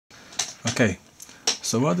Okay,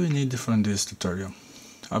 so what do we need from this tutorial?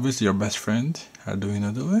 Obviously your best friend,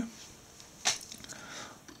 Ardunio Due.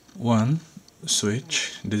 One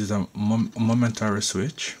switch, this is a momentary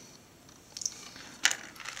switch.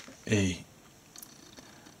 A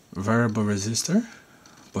variable resistor,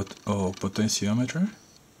 or potentiometer,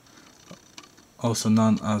 also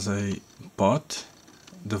known as a pot,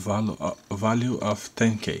 the value of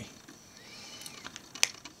 10K.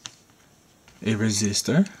 A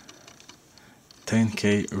resistor,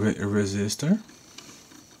 10K resistor,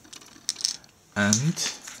 and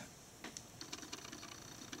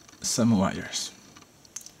some wires.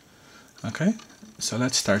 Okay, so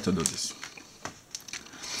let's start to do this.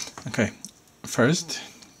 Okay, first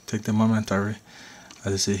take the momentary,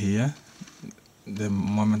 as you see here, the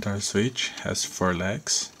momentary switch has 4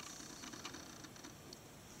 legs.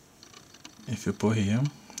 If you put here,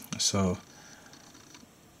 so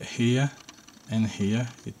here and here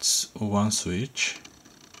it's one switch,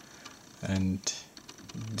 and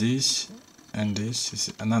this and this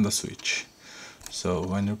is another switch. So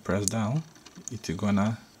when you press down, it's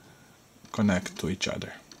gonna connect to each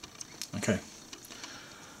other. Okay,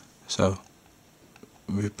 so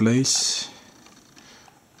we place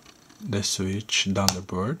the switch down the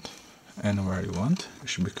board anywhere you want. You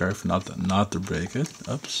should be careful not to break it.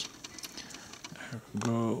 Oops. There we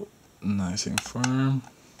go, nice and firm.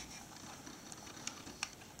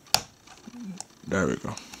 There we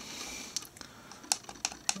go.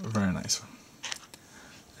 Very nice one.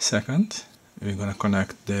 Second, we're gonna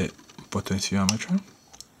connect the potentiometer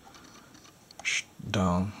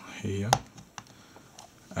down here.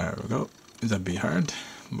 There we go. It's a bit hard,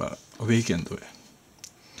 but we can do it.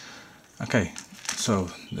 Okay, so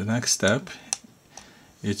the next step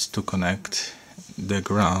is to connect the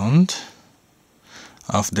ground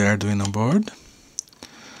of the Arduino board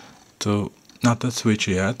to, not the switch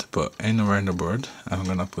yet, but anywhere in the board. I'm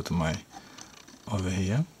gonna put my over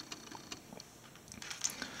here,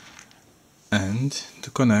 and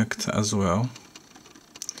to connect as well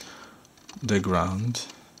the ground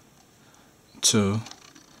to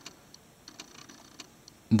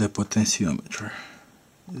the potentiometer.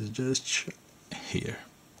 It's just here.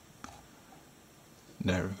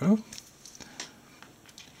 There we go.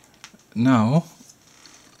 Now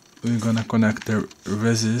we're gonna connect the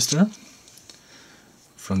resistor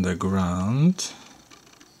from the ground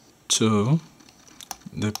to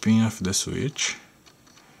the pin of the switch,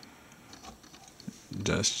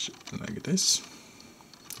 just like this,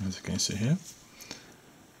 as you can see here.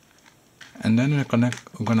 And then we're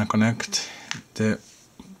gonna connect the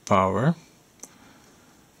power,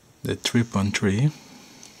 the 3.3.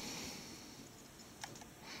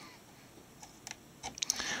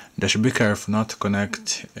 Just be careful not to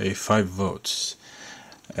connect a 5 volts.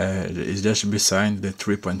 It just beside the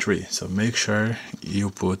 3.3, so make sure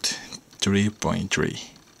you put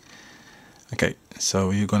 3.3. Okay,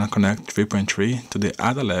 so you're gonna connect 3.3 to the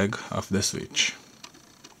other leg of the switch,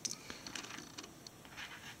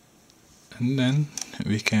 and then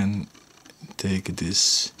we can take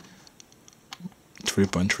this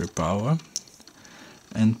 3.3 power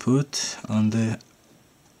and put on the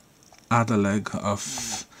other leg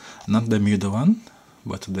of, not the middle one,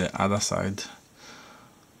 but the other side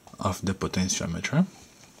of the potentiometer.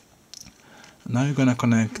 Now you're gonna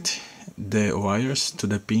connect the wires to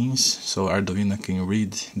the pins so Arduino can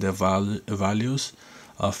read the values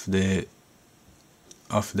of the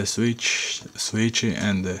switch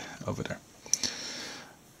and over there.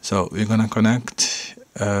 So we're gonna connect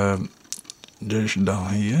this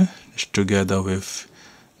down here together with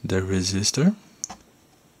the resistor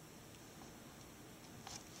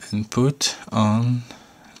and put on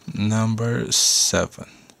number 7.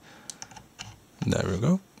 There we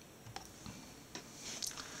go.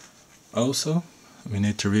 Also, we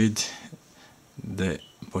need to read the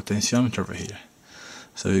potentiometer over here.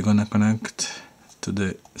 So we're gonna connect to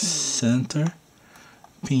the center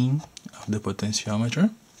pin of the potentiometer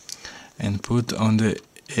and put on the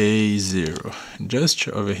A0, just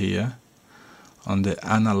over here on the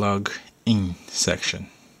analog in section.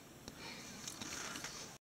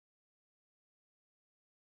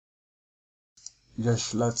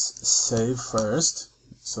 Just let's save first.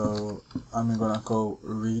 So I'm gonna go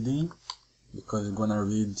reading, because it's gonna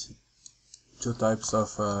read 2 types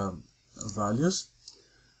of values.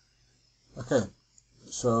 Okay,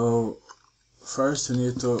 so first you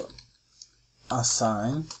need to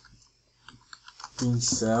assign pin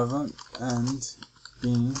 7 and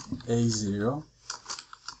pin A0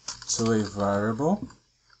 to a variable.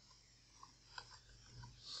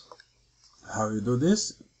 How you do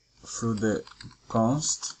this? Through the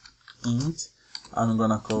const int I'm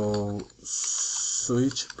gonna call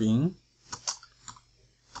switch pin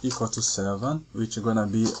equal to 7, which is gonna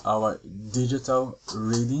be our digital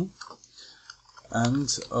reading, and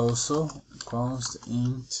also const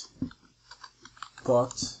int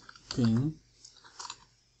pot pin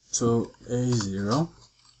to A0,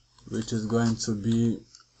 which is going to be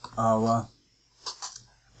our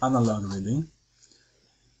analog reading.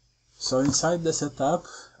 So inside the setup,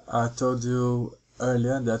 I told you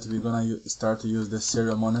earlier that we're gonna start to use the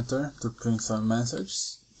serial monitor to print some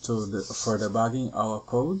messages for debugging our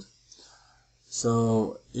code.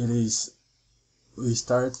 So we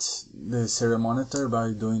start the serial monitor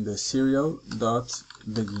by doing the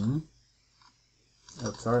serial.begin.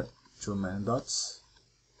 Sorry, too many dots.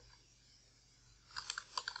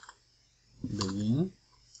 Begin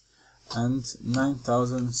and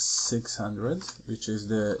 9600, which is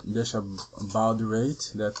the initial baud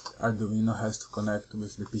rate that Arduino has to connect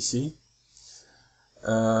with the PC.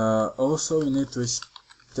 Also, we need to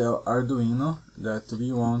tell Arduino that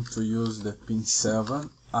we want to use the pin 7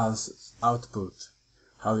 as output.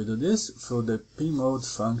 How we do this? Through the pmode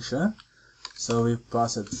function. So we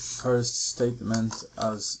pass the first statement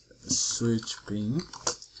as switch pin,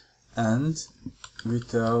 and we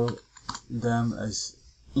tell them as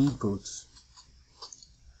input.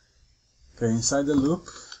 Okay, inside the loop,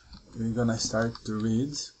 we're gonna start to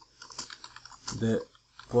read the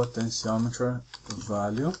potentiometer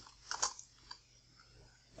value.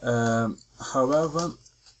 However,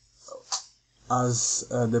 as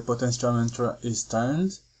the potentiometer is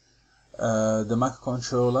turned, the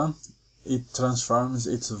microcontroller, it transforms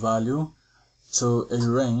its value to a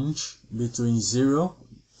range between 0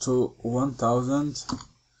 to 1000.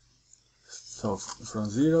 So from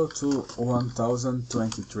 0 to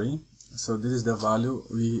 1023. So this is the value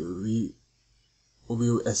we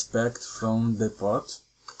will expect from the pot.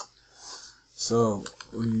 So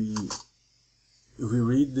we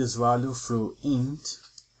read this value through int.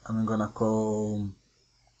 I'm gonna call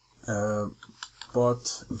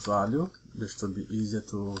pot value, this should be easier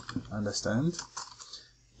to understand,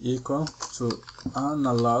 equal to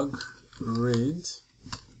analog read.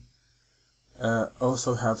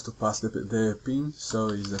 Also have to pass the pin, so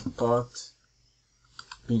it's a pot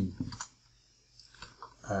pin.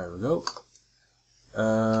 There we go.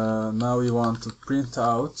 Now we want to print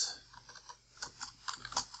out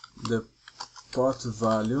the pot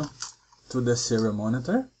value to the serial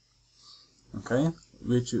monitor, okay,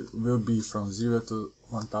 which will be from 0 to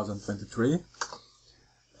 1023.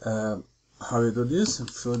 How we do this?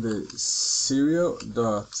 Through the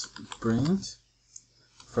serial.print.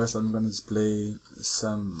 First, I'm going to display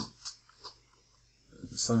some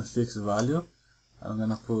fixed value. I'm going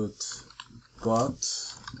to put pot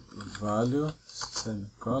value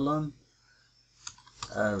semicolon.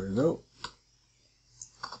 There we go.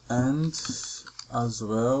 And as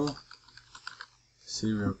well,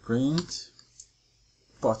 serial print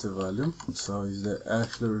pot value. So it's the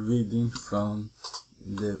actual reading from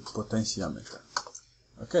the potentiometer.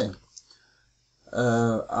 Okay.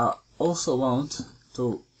 I also want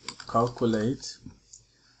to calculate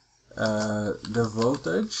the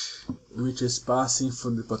voltage which is passing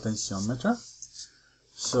through the potentiometer.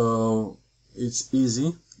 So it's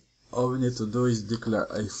easy. All we need to do is declare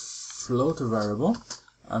a float variable.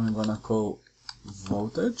 I'm gonna call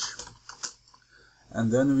voltage, and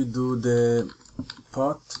then we do the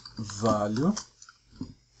pot value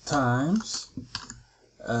times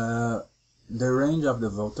the range of the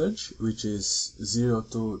voltage, which is 0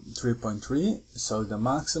 to 3.3, so the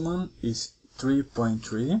maximum is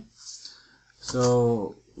 3.3.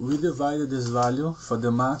 So we divided this value for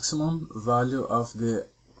the maximum value of the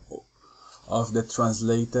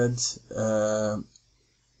translated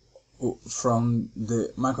from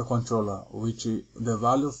the microcontroller, which the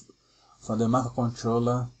value for the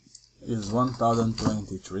microcontroller is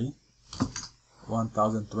 1023.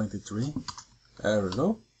 There we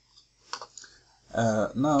go.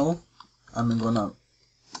 Now I'm gonna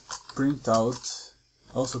print out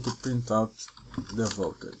the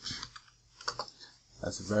voltage.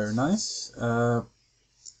 That's very nice.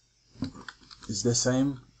 It's the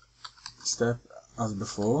same step as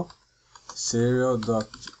before,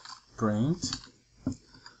 serial.print.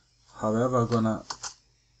 However, I'm gonna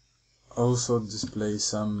also display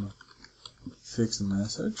some fixed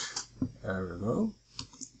message. There we go.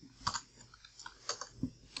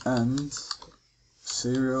 And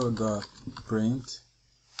serial.print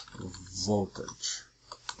voltage.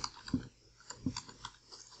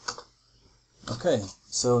 Okay,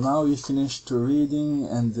 so now we finished reading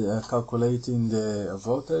and calculating the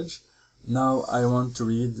voltage. Now I want to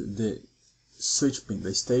read the switch pin,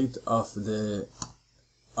 the state of the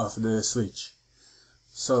of the switch.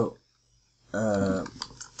 So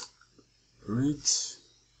read,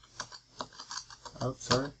 oh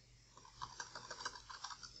sorry,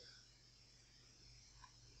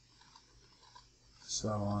 so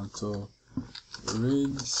I want to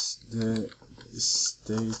read the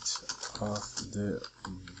state of the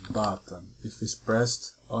button, if it's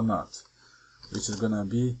pressed or not, which is gonna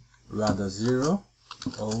be rather 0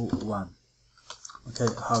 or 1. Okay,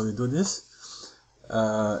 how we do this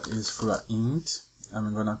is through an int.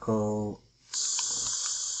 I'm gonna call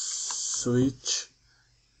switch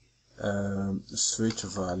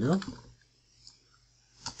value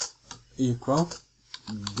equal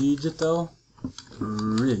digital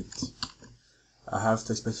read. I have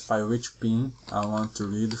to specify which pin I want to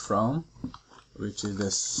read from, which is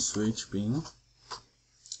the switch pin.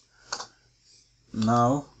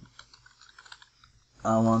 Now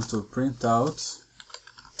I want to print out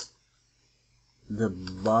the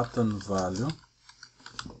button value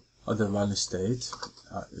or the value state.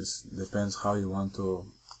 It depends how you want to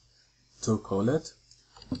call it.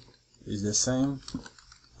 It's the same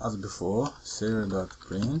as before,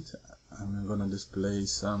 serial.print. I'm gonna display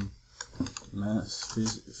some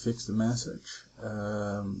fixed message.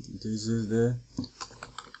 This is the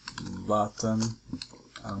button.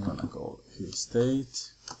 I'm gonna call here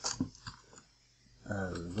state.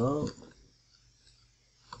 There we go.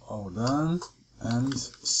 All done. And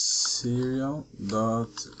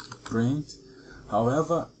serial.print.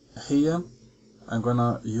 However, here I'm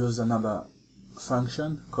gonna use another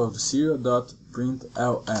function called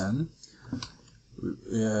serial.println,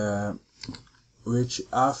 which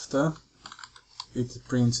after it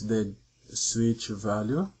prints the switch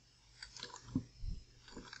value,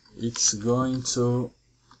 it's going to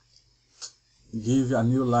give a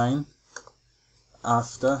new line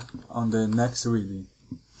after on the next reading.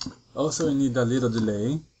 Also, we need a little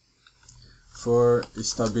delay for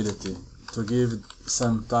stability, to give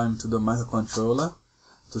some time to the microcontroller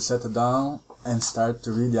to settle down and start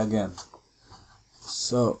to read again.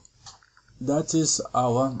 So that is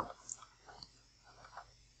our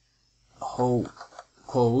whole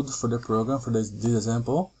code for the program for this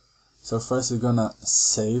example. So first we're gonna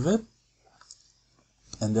save it,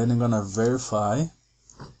 and then we're gonna verify.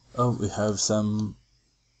 Oh, we have some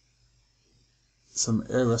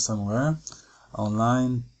error somewhere. On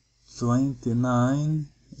line 29,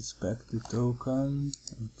 expected token.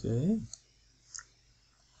 Okay.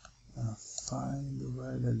 I'll find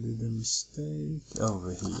where I did the mistake.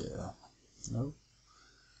 Over here. Nope.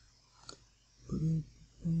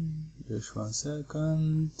 Just 1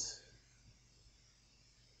 second.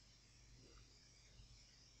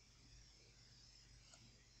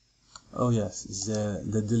 Oh yes, it's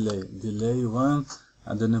the delay one.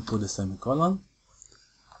 I didn't put the semicolon.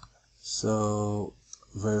 So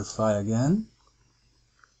verify again.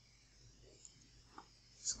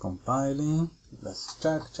 It's compiling. Let's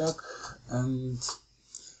check, and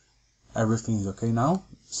everything is okay now.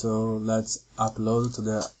 So let's upload to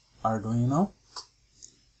the Arduino.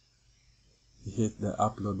 Hit the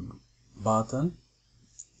upload button.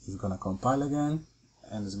 It's gonna compile again,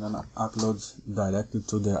 and it's gonna upload directly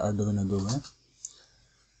to the Ardunio Due.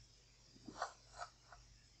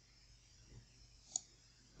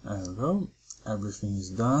 There we go, everything is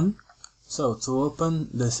done. So to open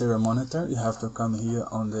the serial monitor, you have to come here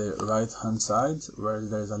on the right hand side where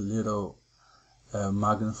there's a little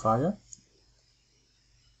magnifier.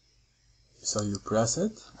 So you press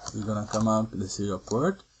it, you're gonna come up the serial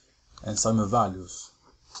port and some values.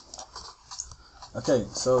 Okay,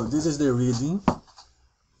 so this is the reading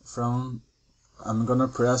from, I'm gonna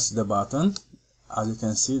press the button. As you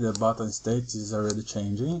can see, the button state is already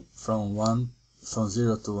changing from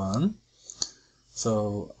 0 to 1.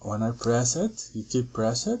 So when I press it, you keep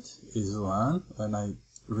press it, is 1. When I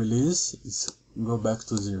release, it's go back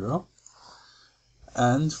to 0.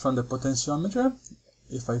 And from the potentiometer,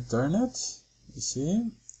 if I turn it, you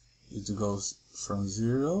see, it goes from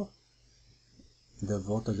 0, the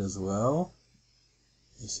voltage as well,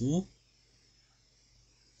 you see,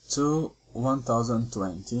 to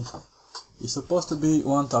 1020. It's supposed to be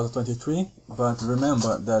 1023, but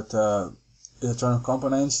remember that electronic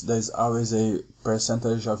components, there is always a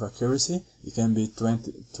percentage of accuracy. It can be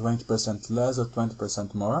 20% less or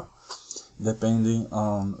 20% more, depending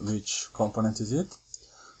on which component is it.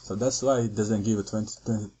 So that's why it doesn't give a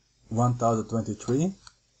 1023,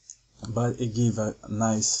 but it gives a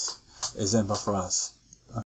nice example for us.